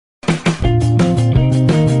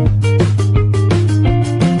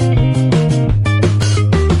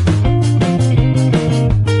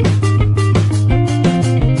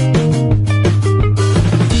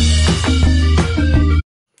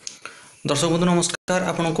दर्शक बंधु नमस्कार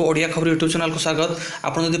आपको ओडिया खबर यूट्यूब चैनल को स्वागत।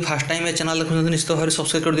 आपन जदि फर्स्ट टाइम ए चैनल देखुं निश्चित भाव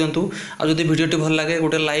सब्सक्राइब कर दिंतु आ जदि वीडियोटी भल लगे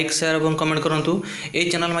गोटे लाइक शेयर और कमेंट करूँ। ये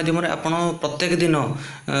चैनल माध्यम आपन प्रत्येक दिन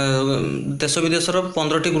देश विदेशर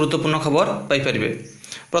 15टी गुरुत्वपूर्ण खबर पाइपर।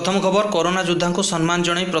 प्रथम खबर कोरोना योद्धा को सम्मान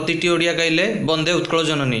जन प्रतिटी ओडिया गाइले वंदे उत्कल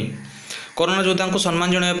जननी। कोरोना योद्धा को सम्मान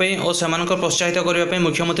जनाई और से प्रोत्साहित करने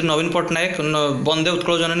मुख्यमंत्री नवीन पट्टनायक वंदे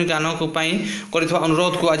उत्कल जननी गान कर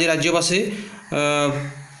अनुरोध को आज राज्यवासी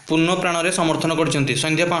पूर्ण प्राण रे समर्थन करछंती।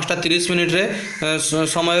 संध्या 5:30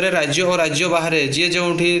 समय राज्य और राज्य बाहर जी जो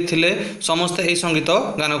थिले समस्ते यही संगीत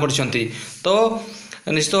गान करछंती। तो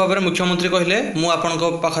निश्चित भाव में मुख्यमंत्री कहले मु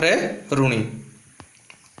आपनको पाखरे ऋणी।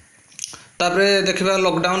 तापरे देखिबा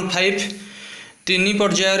लॉकडाउन 5 3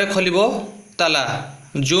 पर्यायर खोलिबो ताला।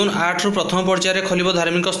 जून 8 रु प्रथम पर्यायर खोलिबो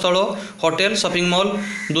धार्मिक स्थल होटेल शॉपिंग मॉल।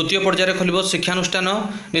 द्वितीय पर्यायर खोलिबो शिक्षानुष्ठान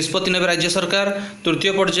निष्पत्ति नेबे राज्य सरकार।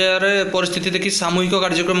 तृतीय पर्यायर परिस्थिति देखि सामूहिक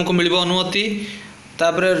कार्यक्रम को मिलिबो अनुमति।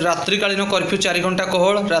 तापरे रात्रिकालीन कर्फ्यू 4 घंटा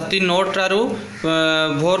कोहल राति 9टारू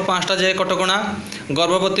भोर 5टा जाए कटकणा।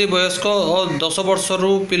 गर्भवती वयस्क और 10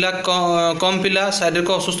 वर्षरू पिला कम पिला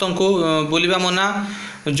शारीरिक असुस्थ को बुलिबा मना।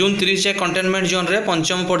 जून 30 जाए कंटेनमेंट जोन रे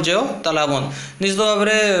पंचम पर्याय तालाबंद। निश्चित भाव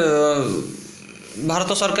में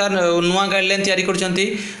भारत सरकार नुआ गाइडलाइन तैयारी करछंती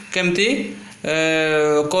केमती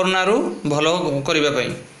कोरोना रु भलो करिबा पई।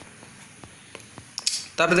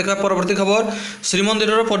 तापर देखा परवर्ती खबर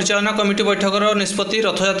श्रीमंदिर परिचालना कमिटी बैठकर निष्पत्ति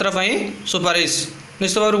रथयात्रा पई सुपारिश।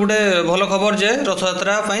 निश्चित भाव गोटे भल खबर जे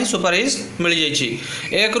रथयात्रा पई सुपारिश मिल जाइछि।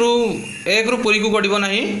 एक रु पुरी को गड़िबो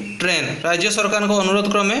नहीं ट्रेन। राज्य सरकार को अनुरोध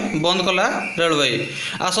क्रमे बंद कला रेलवे।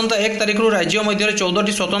 आसंता 1 तारिख रु राज्य मध्य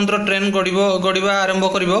 14टी स्वतंत्र ट्रेन गड़िबा आरंभ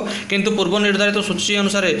करिबो किंतु पूर्व निर्धारित सूची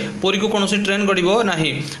अनुसार पुरी को कौन ट्रेन गड़िबो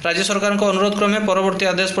नहीं। राज्य सरकार को अनुरोध क्रमे परवर्ती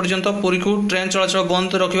आदेश पर्यंत पुरी को ट्रेन चलाचल बंद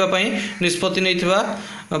रखिबा पई निष्पत्ति नैथिबा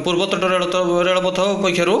पूर्वतट रेलपथ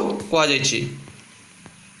पक्षरु कहा जाइछि।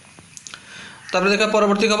 तापर देखा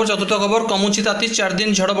परवर्ती खबर चतुर्थ खबर कमुची ताती 4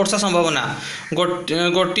 दिन झड़ वर्षा संभावना।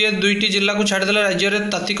 गोटे 2टी जिला को छाड़देले राज्य में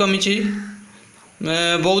ताती कमी।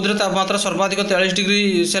 बौद्ध रे तापमात्रा सर्वाधिक 43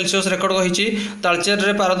 डिग्री सेल्सियस रेकर्ड होईछि। तालचेर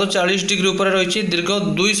रे पारद 40 डिग्री ऊपर रही। दीर्घ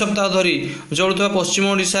 2 सप्ताह धरी जलुवा पश्चिम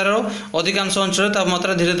ओडिशार अधिकांश अंचल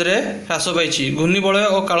तापमात्रा धीरे धीरे ह्रास पाई। घूर्णिबलय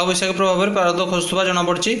और कालबैशाखी प्रभाव में पारद खसुवा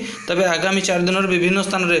जमापड़ी। तेज आगामी 4 दिन विभिन्न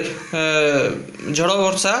स्थान में झड़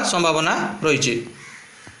वर्षा संभावना रही।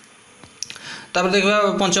 तापर देखा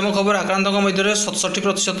पंचम खबर आक्रांतों मध्य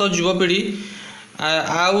 67% युवपीढ़ी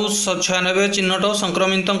आउ 96 चिन्हट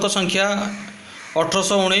संक्रमितों संख्या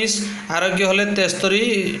 1819 आरोग्य हले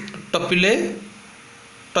 73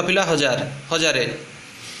 टपिला हजारे।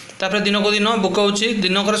 तापर दिन को दिन बुक होची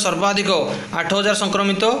दिनकर सर्वाधिक 8000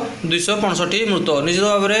 संक्रमित 265 मृत। निश्चित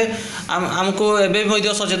भाव में आमको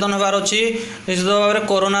एवं सचेतन होबार अच्छी। निश्चित भाव में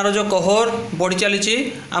कोरोनार जो कहर बढ़ी चली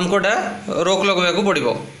आमको रोक लगवाक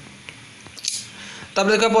पड़ो।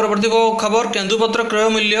 तापर देखा परवर्ती को खबर केंदुपत्र क्रय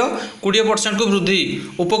मूल्य 20% को वृद्धि।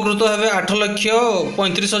 उपकृत हेबे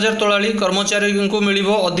 8,35,000 तोलाली कर्मचारी को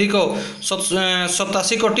मिलिबो अधिक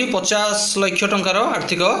 87 कोटी 50 लाख टंकार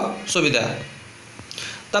आर्थिक सुविधा।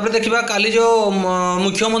 तापर देखा काली जो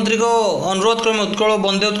मुख्यमंत्री को अनुरोध क्रमे उत्कल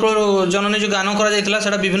वंदे उत्कल जननी जो गान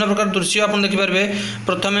करा विभिन्न प्रकार दृश्य आप देखिपारे।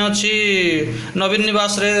 प्रथम अच्छी नवीन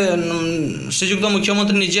निवास रे श्रीजुक्त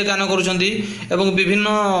मुख्यमंत्री निजे गान करुँच एवं विभिन्न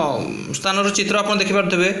स्थान चित्र आप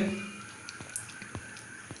देखिपारे।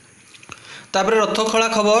 तापर रथखला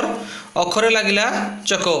खबर अखरे लगिला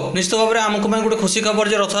चक। निश्चित भाव में आमको गोटे खुशी खबर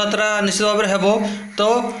जे रथयात्रा निश्चित भाव में हेबो तो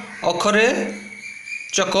अखरे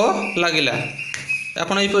चक लगिला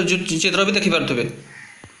आपन चित्र भी देखिपारे।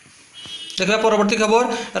 देखा परवर्ती खबर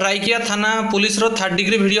रायकिया थाना police 3rd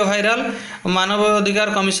degree video viral. मानव अधिकार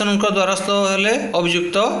कमिशन द्वारस्थ हेले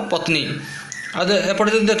अभियुक्त पत्नी।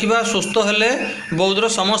 एपटे देखा सुस्थ हेले बौद्धर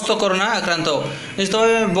समस्त कोरोना आक्रांत। निश्चित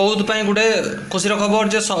भाव बौद्ध पर गोटे खुशीर खबर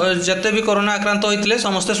जे जिते भी कोरोना आक्रांत होते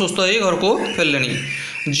समस्ते सुस्थ हो घर को फेरले।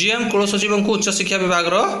 जीएम कुलसचिव को उच्च शिक्षा विभाग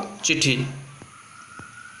चिठी।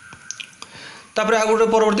 तापर आ गोटे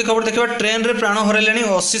परवर्ती खबर देखा ट्रेन रे प्राण हरैले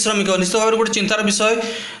 80 श्रमिक। निश्चित भाव में गोटे चिंतार विषय।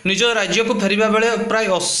 निज राज्य को फेरिबा बेले प्राय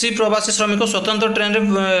 80 प्रवासी श्रमिक स्वतंत्र ट्रेन रे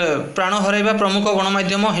प्राण हरैबा प्रमुख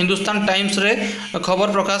गणमाध्यम हिंदुस्तान टाइम्स रे खबर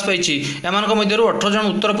प्रकाश पाई। एमानक मध्यरु 18 जन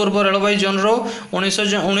उत्तर पूर्व रेलवे जोन रो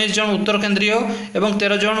 19 जन उत्तर केंद्रीय एवं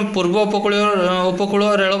 13 जन पूर्व उपकूल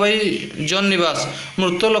रेलवे जोन निवास।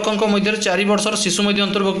 मृत लोकों मध्य 4 वर्षर शिशु मध्य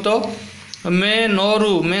अंतर्भुक्त। मे 9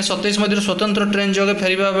 रु मे 27 मध्य स्वतंत्र ट्रेन जोगे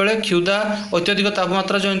फेरिबा बेले क्षुधा अत्यधिक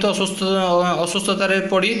तापमात्रा जनित असुस्थतार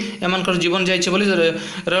पड़ी एमानकर जीवन जाइए बोली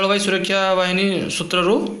रेलवे सुरक्षा बाहिनी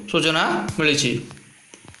सूत्रु सूचना मिली।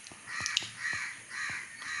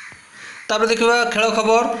 तापर देखा खेल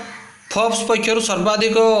खबर ଫୋର୍ବସ୍ ପକ୍ଷରୁ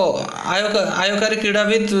ସର୍ବାଧିକ ଆୟକାରୀ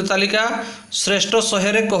କ୍ରୀଡ଼ାବିତ ତାଲିକା ଶ୍ରେଷ୍ଠ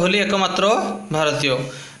 100ରେ କୋହଲି एकमात्र ଭାରତୀୟ।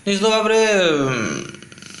 ନିଶ୍ଚିତ ଭାବରେ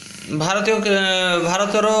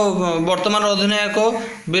ଭାରତର ବର୍ତ୍ତମାନ ଅଧିନାୟକ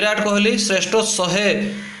ବିରାଟ କୋହଲି ଶ୍ରେଷ୍ଠ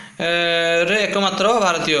 100ରେ एकमात्र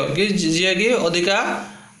ଭାରତୀୟ କି ଯିଏକି ଅଧିକା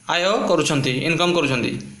ଆୟ କରୁଛନ୍ତି ଇନକମ୍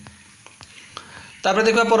କରୁଛନ୍ତି। तापर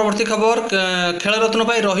देखा परवर्ती खबर खेलरत्न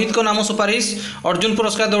पर रोहित को नाम सुपारिश अर्जुन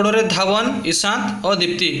पुरस्कार दौड़ में धावन ईशांत और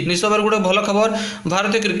दीप्ति निश्चित भाव गोटे भल खबर।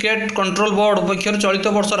 भारतीय क्रिकेट कंट्रोल बोर्ड पक्षर चलित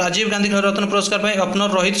वर्ष राजीव गांधी खेलरत्न पुरस्कार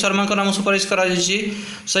ओपनर रोहित शर्मा नाम सुपारिश कर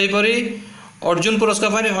अर्जुन पुरस्कार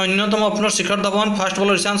पर अन्यतम opener Shikhar Dhawan fast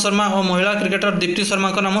bowler Ishant Sharma और महिला क्रिकेटर दीप्ति शर्मा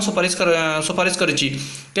नाम सुपारिश करिछि।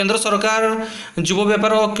 केंद्र सरकार युव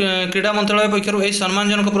व्यापार और क्रीड़ा मंत्रालय पक्षर यह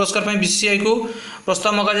सम्मानजनक पुरस्कार पर बीसीसीआई को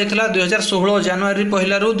प्रस्ताव मगा जाइथिला 2016 जनवरी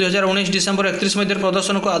 1 ରୁ 2019 डिसेम्बर 31 मध्य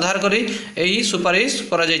प्रदर्शन को आधार करी यही सुपारिश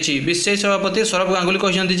करा जाइछि। बीसीसीआई सभापति सौरभ गांगुली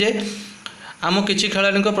कहते जे आम किछि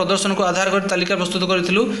खेलाड़ी प्रदर्शन को आधार कर तालिका प्रस्तुत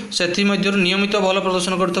करूँ से नियमित भल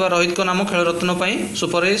प्रदर्शन कर रोहित को नाम खेलरत्न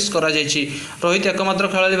सुपारिश करा जाइछि। रोहित एकमात्र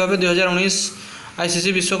खेलाड़ी भाव 2019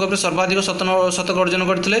 आईसीसी विश्वकप सर्वाधिक शतक अर्जन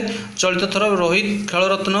करते। चलित थर रोहित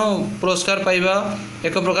खेलरत्न पुरस्कार पाइबा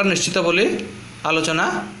एक प्रकार निश्चित बोली आलोचना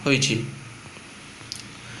होइछि।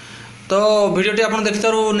 तो वीडियोटी आप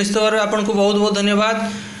देखिथारू निश्चित भाव आपन को बहुत बहुत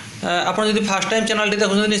धन्यवाद। आपन यदि फर्स्ट टाइम चैनल टी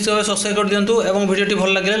देखुछन निश्चित भाव सब्सक्राइब कर दियंतु एवं वीडियोटी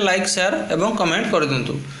भल लगे लाइक शेयर एवं कमेंट कर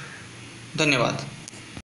दियंतु। धन्यवाद।